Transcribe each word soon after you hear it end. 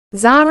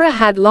Zara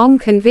had long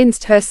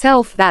convinced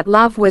herself that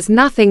love was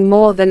nothing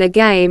more than a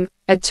game,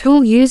 a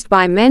tool used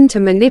by men to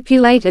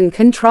manipulate and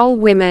control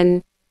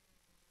women.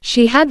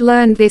 She had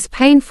learned this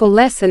painful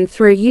lesson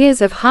through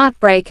years of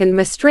heartbreak and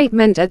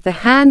mistreatment at the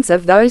hands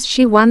of those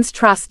she once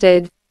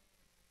trusted.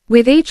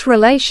 With each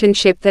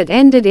relationship that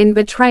ended in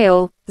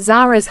betrayal,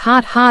 Zara's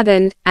heart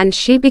hardened, and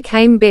she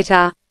became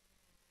bitter.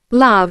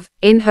 Love,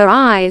 in her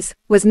eyes,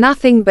 was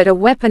nothing but a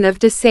weapon of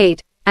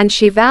deceit, and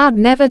she vowed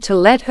never to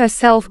let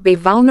herself be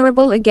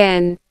vulnerable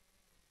again.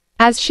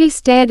 As she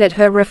stared at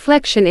her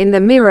reflection in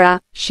the mirror,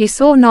 she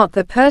saw not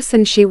the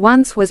person she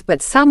once was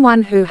but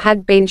someone who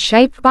had been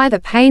shaped by the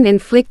pain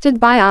inflicted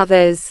by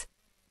others.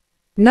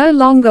 No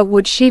longer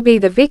would she be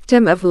the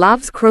victim of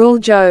love's cruel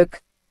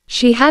joke.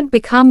 She had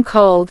become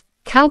cold,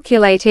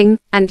 calculating,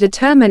 and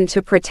determined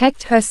to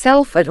protect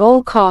herself at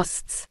all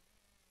costs.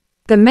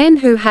 The men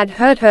who had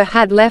hurt her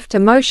had left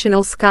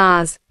emotional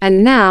scars,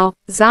 and now,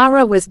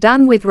 Zara was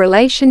done with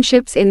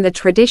relationships in the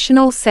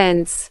traditional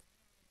sense.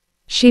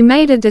 She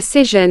made a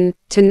decision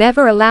to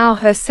never allow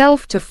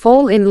herself to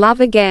fall in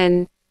love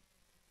again.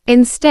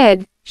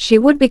 Instead, she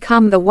would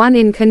become the one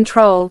in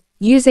control,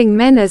 using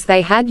men as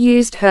they had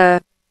used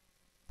her.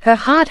 Her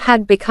heart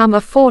had become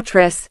a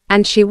fortress,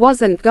 and she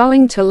wasn't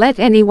going to let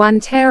anyone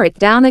tear it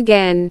down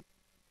again.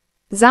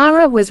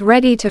 Zara was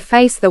ready to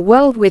face the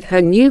world with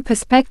her new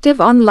perspective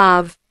on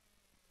love.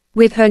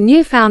 With her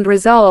newfound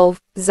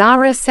resolve,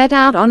 Zara set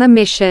out on a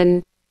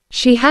mission.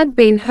 She had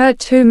been hurt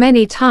too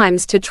many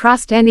times to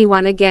trust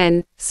anyone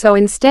again, so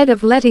instead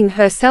of letting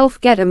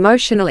herself get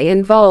emotionally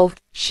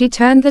involved, she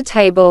turned the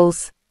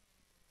tables.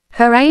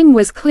 Her aim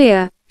was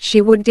clear: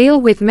 she would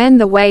deal with men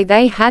the way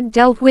they had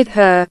dealt with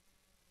her.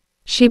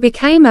 She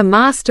became a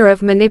master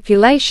of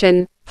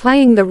manipulation,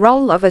 playing the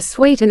role of a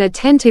sweet and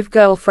attentive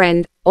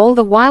girlfriend, all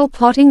the while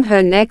plotting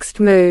her next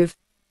move.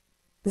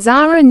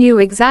 Zara knew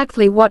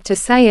exactly what to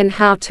say and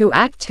how to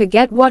act to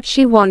get what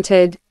she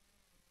wanted.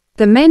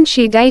 The men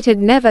she dated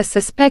never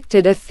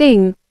suspected a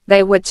thing;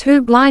 they were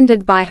too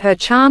blinded by her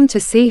charm to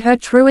see her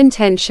true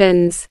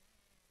intentions.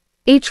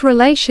 Each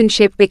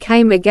relationship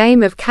became a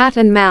game of cat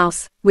and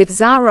mouse, with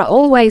Zara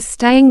always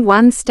staying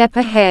one step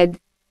ahead.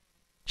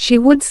 She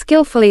would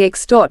skillfully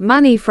extort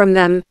money from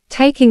them,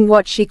 taking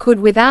what she could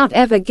without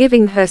ever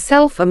giving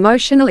herself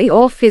emotionally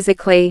or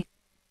physically.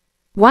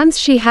 Once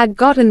she had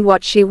gotten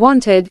what she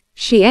wanted,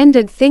 she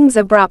ended things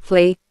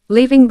abruptly,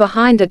 leaving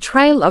behind a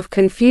trail of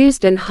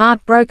confused and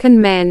heartbroken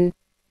men.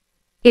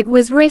 It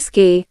was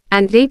risky,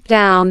 and deep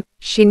down,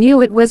 she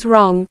knew it was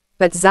wrong,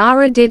 but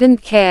Zara didn't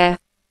care.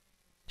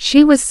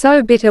 She was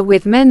so bitter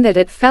with men that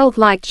it felt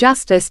like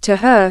justice to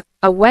her,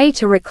 a way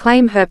to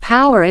reclaim her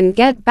power and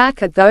get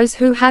back at those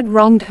who had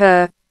wronged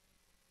her.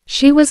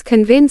 She was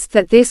convinced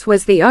that this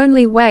was the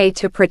only way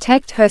to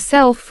protect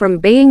herself from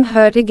being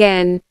hurt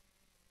again.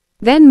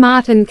 Then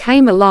Martin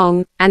came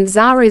along, and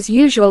Zara's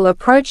usual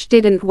approach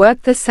didn't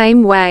work the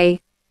same way.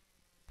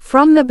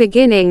 From the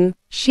beginning,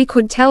 she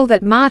could tell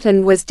that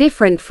Martin was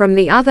different from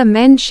the other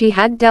men she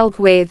had dealt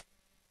with.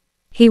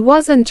 He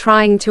wasn't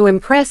trying to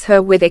impress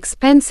her with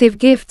expensive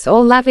gifts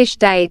or lavish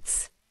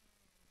dates.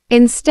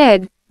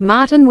 Instead,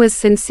 Martin was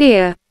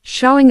sincere,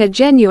 showing a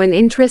genuine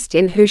interest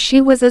in who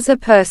she was as a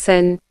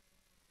person.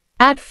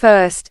 At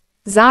first,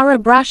 Zara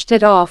brushed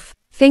it off,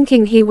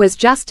 thinking he was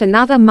just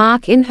another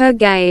mark in her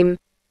game.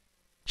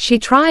 She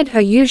tried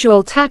her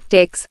usual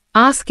tactics,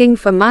 asking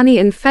for money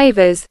and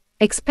favors,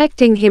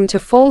 expecting him to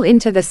fall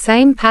into the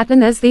same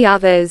pattern as the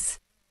others.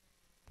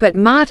 But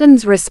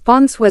Martin's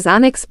response was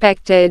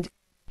unexpected.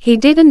 He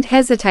didn't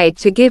hesitate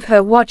to give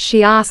her what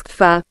she asked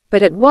for,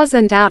 but it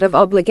wasn't out of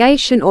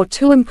obligation or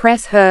to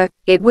impress her,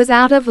 it was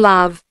out of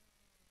love.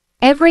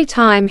 Every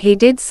time he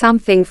did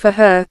something for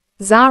her,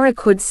 Zara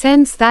could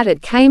sense that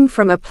it came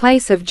from a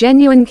place of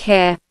genuine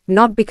care,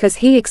 not because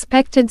he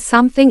expected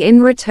something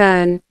in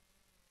return.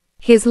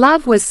 His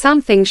love was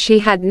something she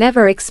had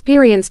never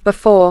experienced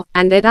before,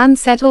 and it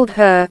unsettled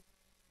her.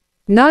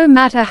 No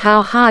matter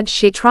how hard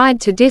she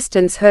tried to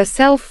distance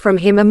herself from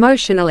him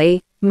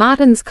emotionally,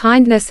 Martin's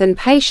kindness and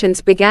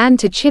patience began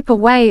to chip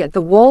away at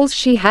the walls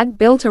she had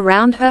built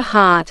around her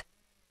heart.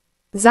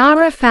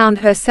 Zara found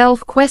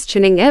herself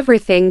questioning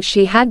everything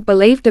she had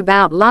believed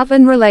about love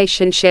and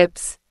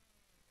relationships.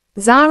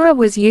 Zara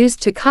was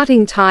used to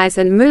cutting ties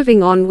and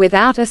moving on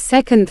without a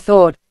second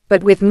thought,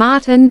 but with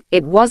Martin,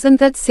 it wasn't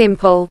that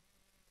simple.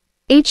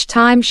 Each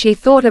time she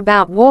thought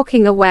about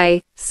walking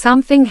away,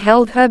 something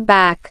held her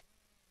back.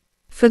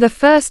 For the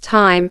first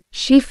time,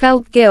 she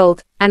felt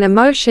guilt, an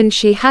emotion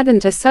she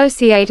hadn't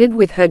associated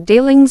with her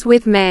dealings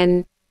with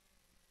men.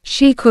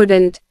 She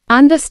couldn't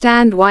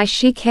understand why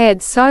she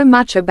cared so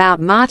much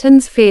about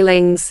Martin's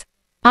feelings.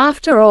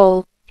 After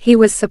all, he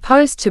was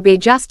supposed to be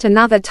just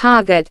another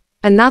target,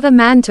 another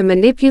man to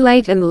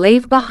manipulate and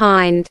leave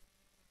behind.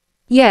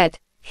 Yet,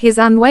 his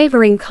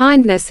unwavering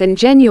kindness and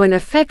genuine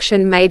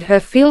affection made her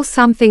feel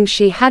something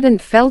she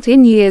hadn't felt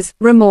in years: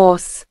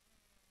 remorse.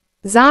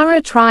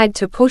 Zara tried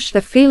to push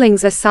the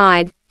feelings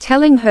aside,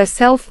 telling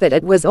herself that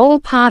it was all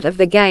part of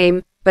the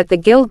game, but the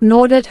guilt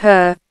gnawed at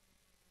her.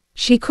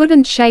 She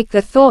couldn't shake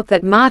the thought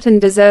that Martin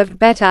deserved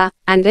better,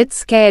 and it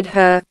scared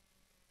her.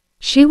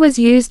 She was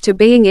used to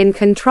being in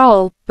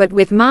control, but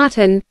with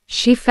Martin,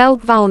 she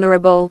felt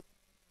vulnerable.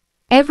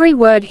 Every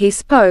word he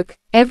spoke,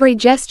 every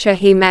gesture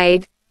he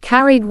made,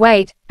 carried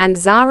weight, and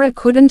Zara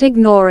couldn't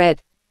ignore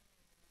it.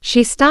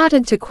 She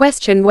started to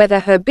question whether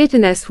her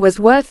bitterness was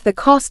worth the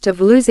cost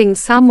of losing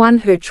someone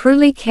who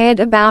truly cared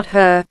about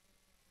her.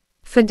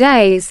 For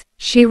days,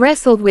 she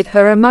wrestled with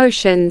her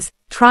emotions,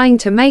 trying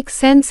to make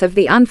sense of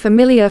the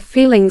unfamiliar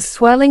feelings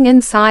swirling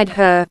inside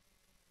her.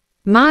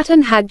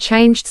 Martin had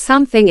changed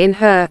something in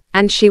her,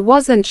 and she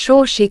wasn't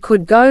sure she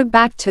could go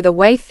back to the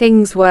way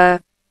things were.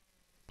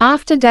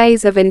 After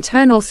days of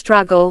internal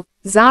struggle,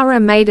 Zara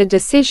made a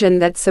decision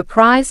that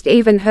surprised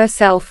even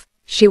herself.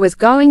 She was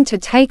going to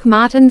take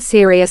Martin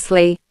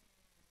seriously.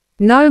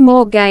 No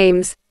more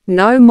games,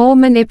 no more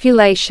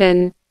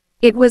manipulation.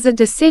 It was a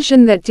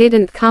decision that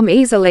didn't come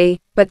easily,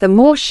 but the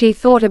more she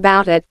thought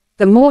about it,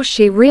 the more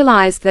she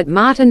realized that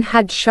Martin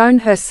had shown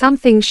her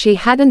something she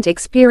hadn't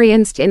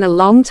experienced in a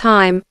long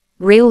time: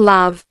 real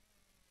love.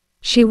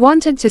 She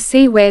wanted to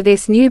see where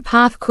this new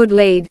path could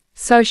lead,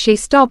 so she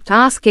stopped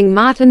asking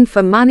Martin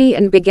for money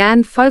and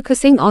began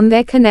focusing on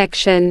their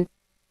connection.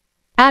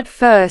 At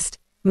first,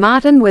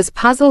 Martin was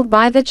puzzled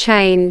by the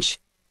change.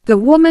 The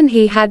woman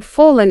he had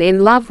fallen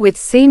in love with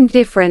seemed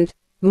different,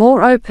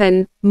 more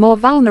open, more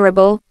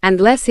vulnerable,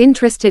 and less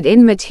interested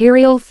in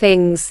material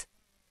things.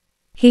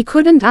 He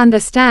couldn't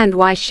understand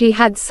why she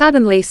had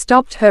suddenly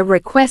stopped her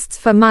requests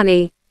for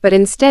money, but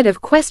instead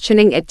of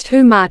questioning it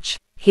too much,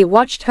 he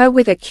watched her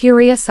with a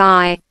curious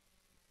eye.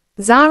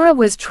 Zara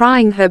was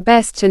trying her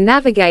best to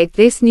navigate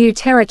this new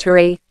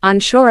territory,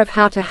 unsure of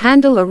how to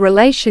handle a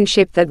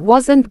relationship that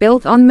wasn't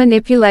built on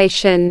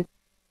manipulation.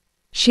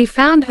 She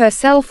found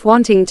herself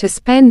wanting to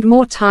spend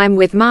more time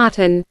with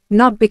Martin,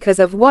 not because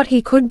of what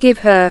he could give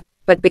her,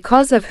 but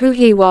because of who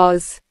he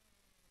was.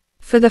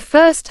 For the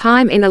first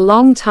time in a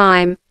long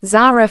time,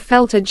 Zara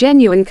felt a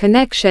genuine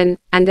connection,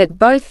 and it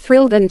both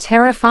thrilled and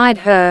terrified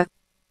her.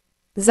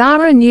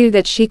 Zara knew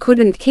that she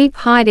couldn't keep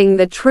hiding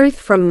the truth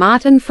from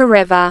Martin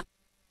forever.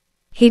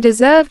 He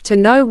deserved to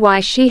know why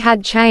she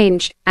had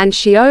changed, and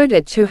she owed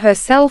it to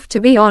herself to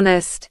be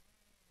honest.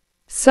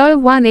 So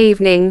one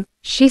evening,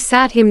 she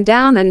sat him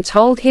down and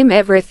told him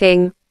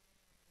everything.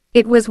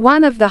 It was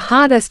one of the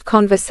hardest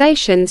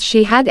conversations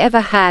she had ever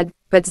had,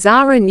 but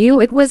Zara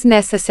knew it was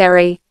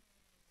necessary.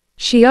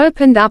 She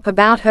opened up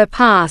about her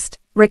past,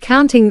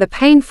 recounting the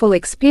painful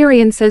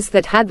experiences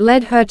that had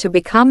led her to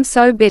become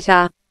so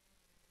bitter.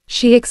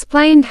 She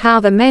explained how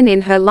the men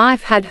in her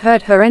life had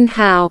hurt her and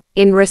how,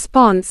 in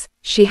response,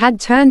 she had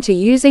turned to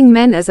using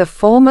men as a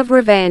form of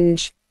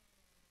revenge.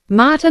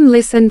 Martin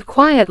listened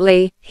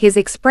quietly, his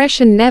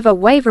expression never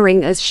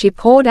wavering as she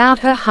poured out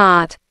her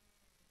heart.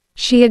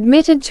 She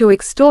admitted to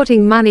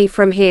extorting money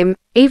from him,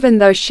 even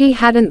though she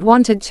hadn't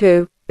wanted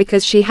to,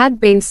 because she had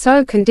been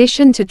so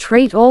conditioned to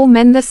treat all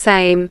men the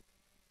same.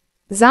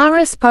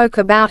 Zara spoke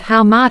about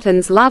how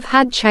Martin's love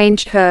had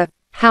changed her,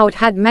 how it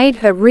had made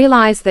her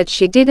realize that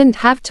she didn't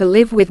have to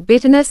live with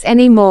bitterness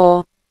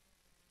anymore.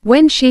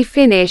 When she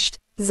finished,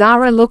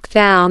 Zara looked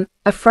down,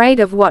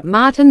 afraid of what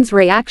Martin's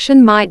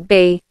reaction might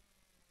be.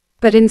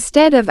 But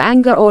instead of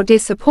anger or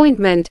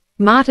disappointment,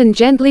 Martin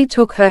gently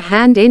took her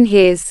hand in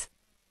his.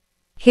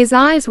 His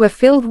eyes were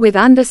filled with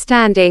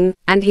understanding,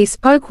 and he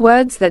spoke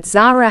words that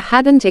Zara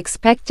hadn't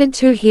expected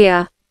to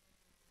hear.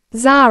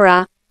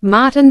 "Zara,"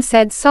 Martin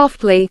said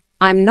softly,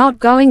 "I'm not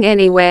going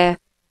anywhere.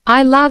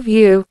 I love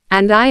you,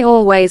 and I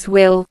always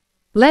will.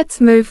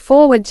 Let's move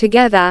forward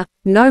together,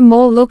 no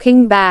more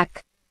looking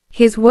back."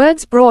 His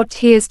words brought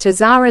tears to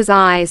Zara's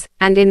eyes,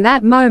 and in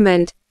that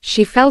moment,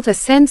 she felt a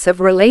sense of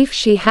relief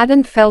she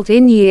hadn't felt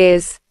in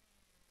years.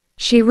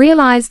 She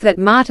realized that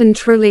Martin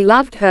truly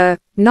loved her,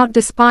 not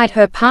despite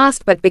her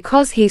past but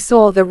because he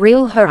saw the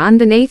real her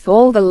underneath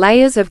all the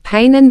layers of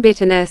pain and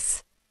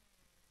bitterness.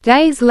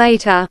 Days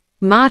later,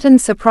 Martin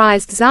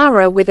surprised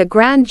Zara with a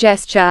grand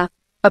gesture,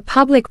 a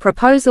public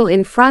proposal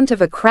in front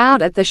of a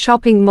crowd at the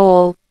shopping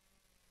mall.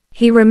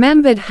 He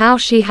remembered how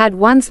she had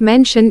once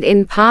mentioned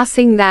in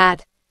passing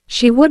that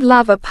she would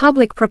love a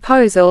public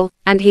proposal,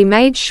 and he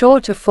made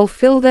sure to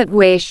fulfill that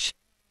wish.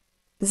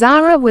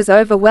 Zara was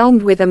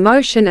overwhelmed with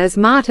emotion as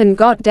Martin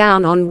got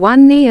down on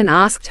one knee and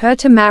asked her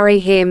to marry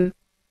him.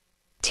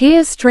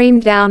 Tears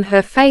streamed down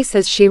her face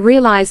as she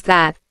realized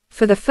that,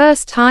 for the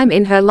first time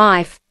in her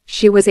life,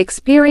 she was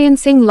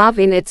experiencing love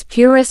in its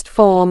purest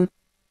form.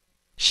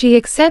 She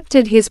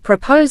accepted his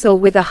proposal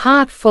with a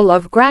heart full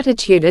of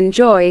gratitude and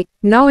joy,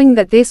 knowing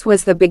that this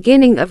was the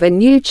beginning of a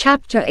new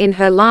chapter in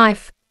her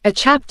life, a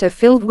chapter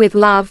filled with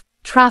love,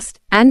 trust,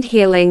 and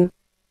healing.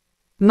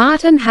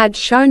 Martin had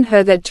shown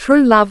her that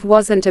true love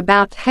wasn't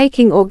about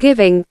taking or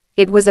giving,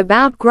 it was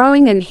about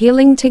growing and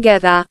healing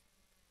together.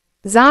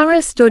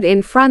 Zara stood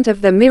in front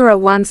of the mirror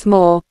once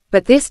more,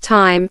 but this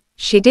time,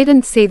 she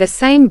didn't see the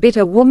same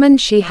bitter woman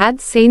she had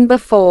seen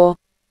before.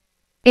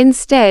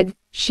 Instead,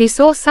 she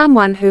saw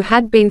someone who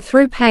had been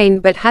through pain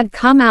but had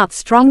come out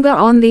stronger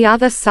on the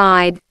other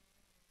side.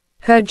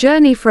 Her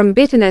journey from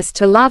bitterness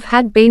to love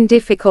had been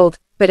difficult,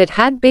 but it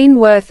had been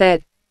worth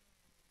it.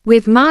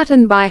 With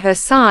Martin by her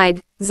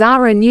side,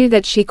 Zara knew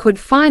that she could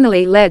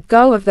finally let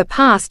go of the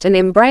past and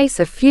embrace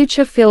a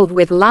future filled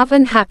with love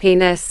and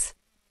happiness.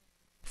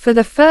 For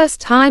the first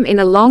time in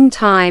a long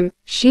time,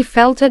 she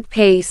felt at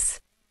peace.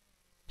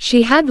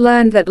 She had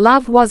learned that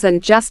love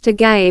wasn't just a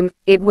game,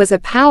 it was a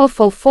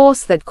powerful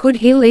force that could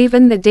heal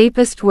even the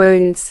deepest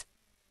wounds.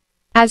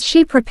 As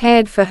she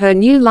prepared for her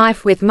new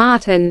life with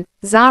Martin,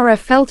 Zara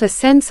felt a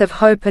sense of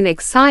hope and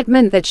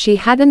excitement that she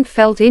hadn't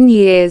felt in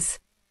years.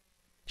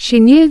 She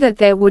knew that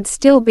there would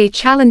still be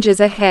challenges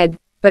ahead,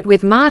 but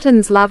with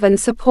Martin's love and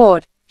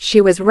support,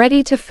 she was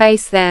ready to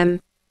face them.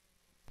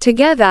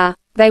 Together,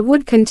 they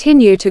would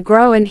continue to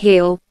grow and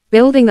heal,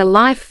 building a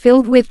life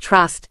filled with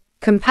trust,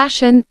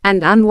 compassion,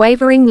 and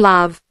unwavering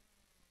love.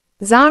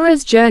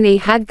 Zara's journey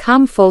had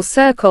come full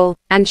circle,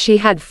 and she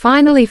had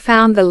finally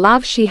found the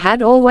love she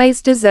had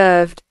always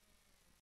deserved.